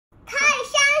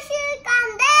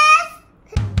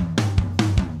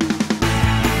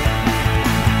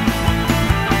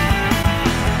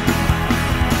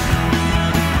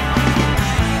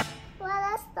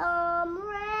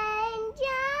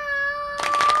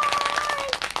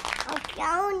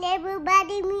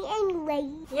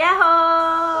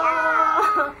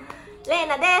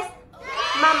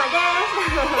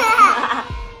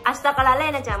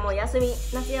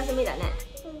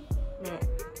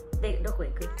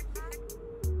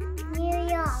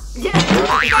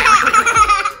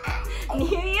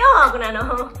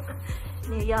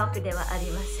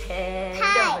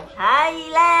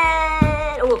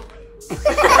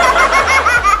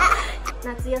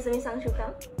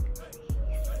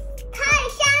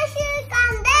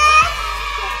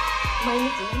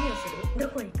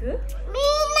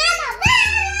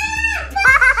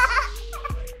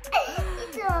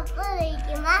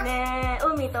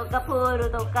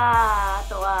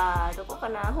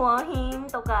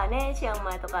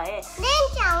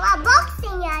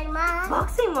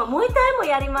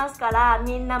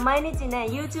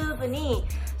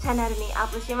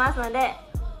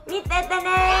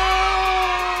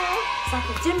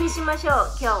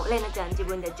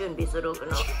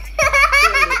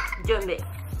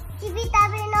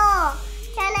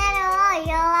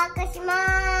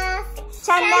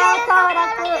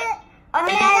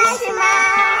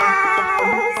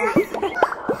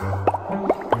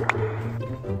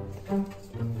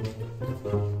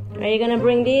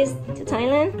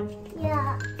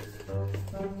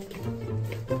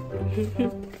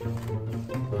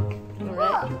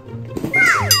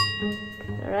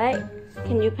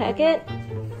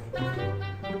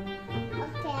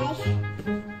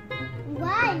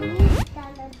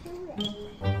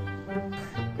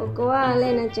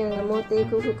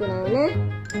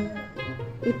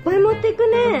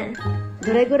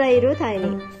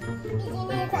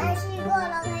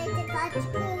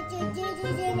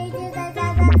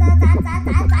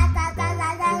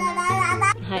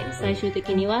はい、最終的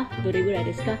にはどれぐらい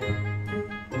ですか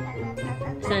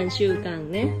？3週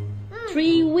間ね。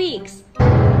3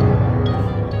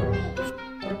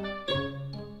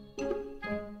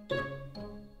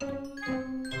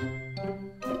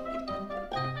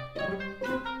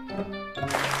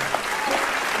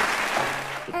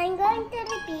 going to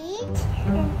the beach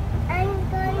and I'm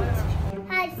going to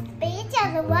have the beach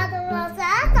and the water was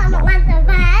up and the water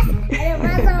was and the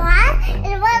water was and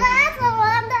the water was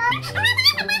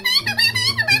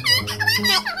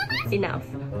Enough.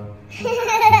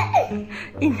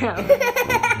 Enough.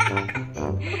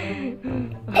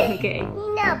 Okay.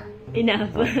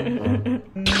 Enough.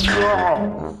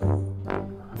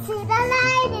 To the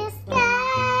light is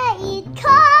sky, it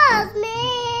calls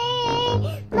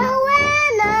me. No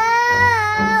one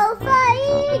knows where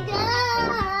it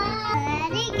goes.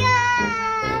 Let it go.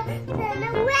 Turn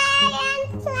away and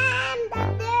slam the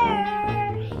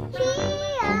door.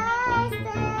 Here I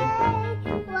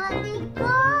stay. What it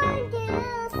going to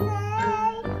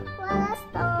say? What a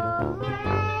storm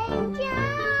rain joy.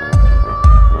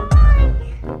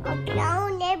 Oh,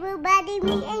 don't everybody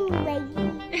me anyway.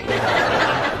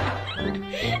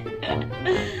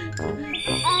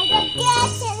 I got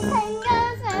gadgets and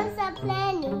noses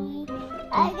aplenty.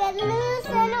 I got loose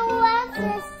and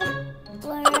watches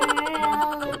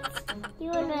world. You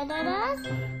wanna know us?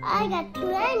 I got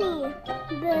 20,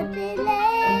 but the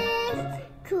list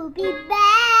could be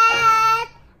bad.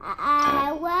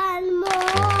 I want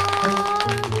more.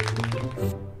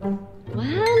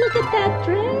 Wow, look at that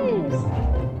dress.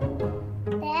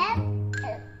 That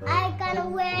I gonna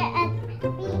wear at the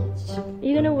beach.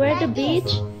 You're gonna wear the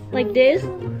beach like this?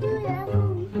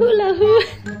 Hula hoop. Hula hoop.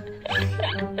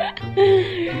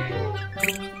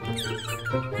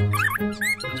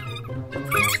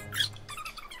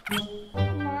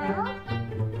 Now,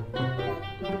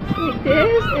 Like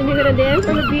this? And you're gonna dance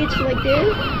on the beach like this?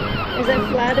 Is that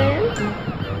flat end?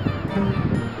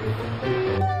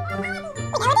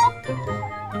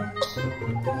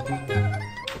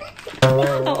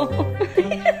 Oh.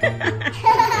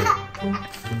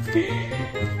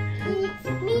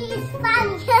 me is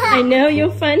funny. I know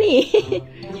you're funny.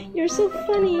 You're so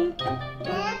funny.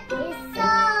 That is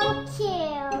so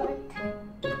cute.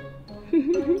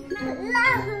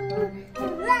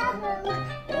 Love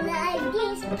like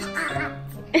this part.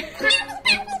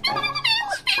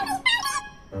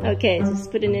 Okay,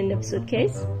 just put it in the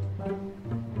suitcase.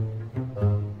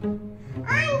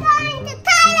 I'm going to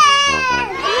Thailand.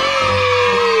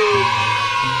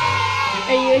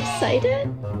 Are you excited?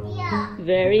 Yeah.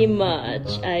 Very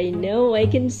much. I know, I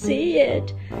can see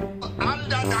it. Under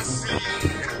the sea,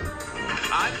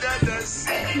 under the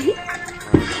sea.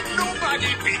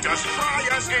 Nobody beat us, fry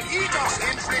us, and eat us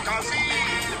in fricassee.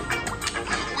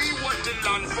 We want the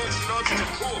land folks not to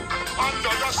cook.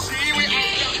 Under the sea, we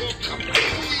undercook.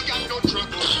 We got no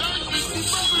trouble.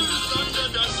 Under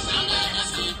the sea.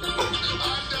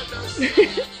 Under the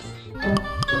sea.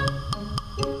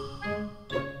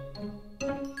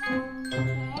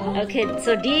 Okay,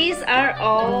 so these are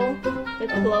all the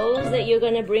clothes that you're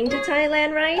gonna bring to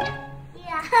Thailand, right?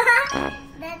 Yeah.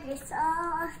 That is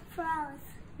all clothes.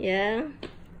 Yeah.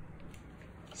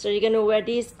 So you're gonna wear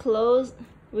these clothes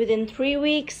within 3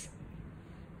 weeks?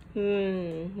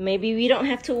 Maybe we don't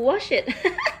have to wash it.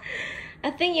 I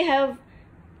think you have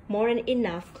more than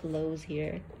enough clothes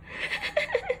here.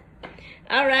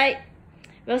 All right.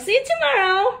 We'll see you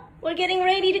tomorrow. We're getting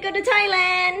ready to go to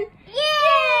Thailand.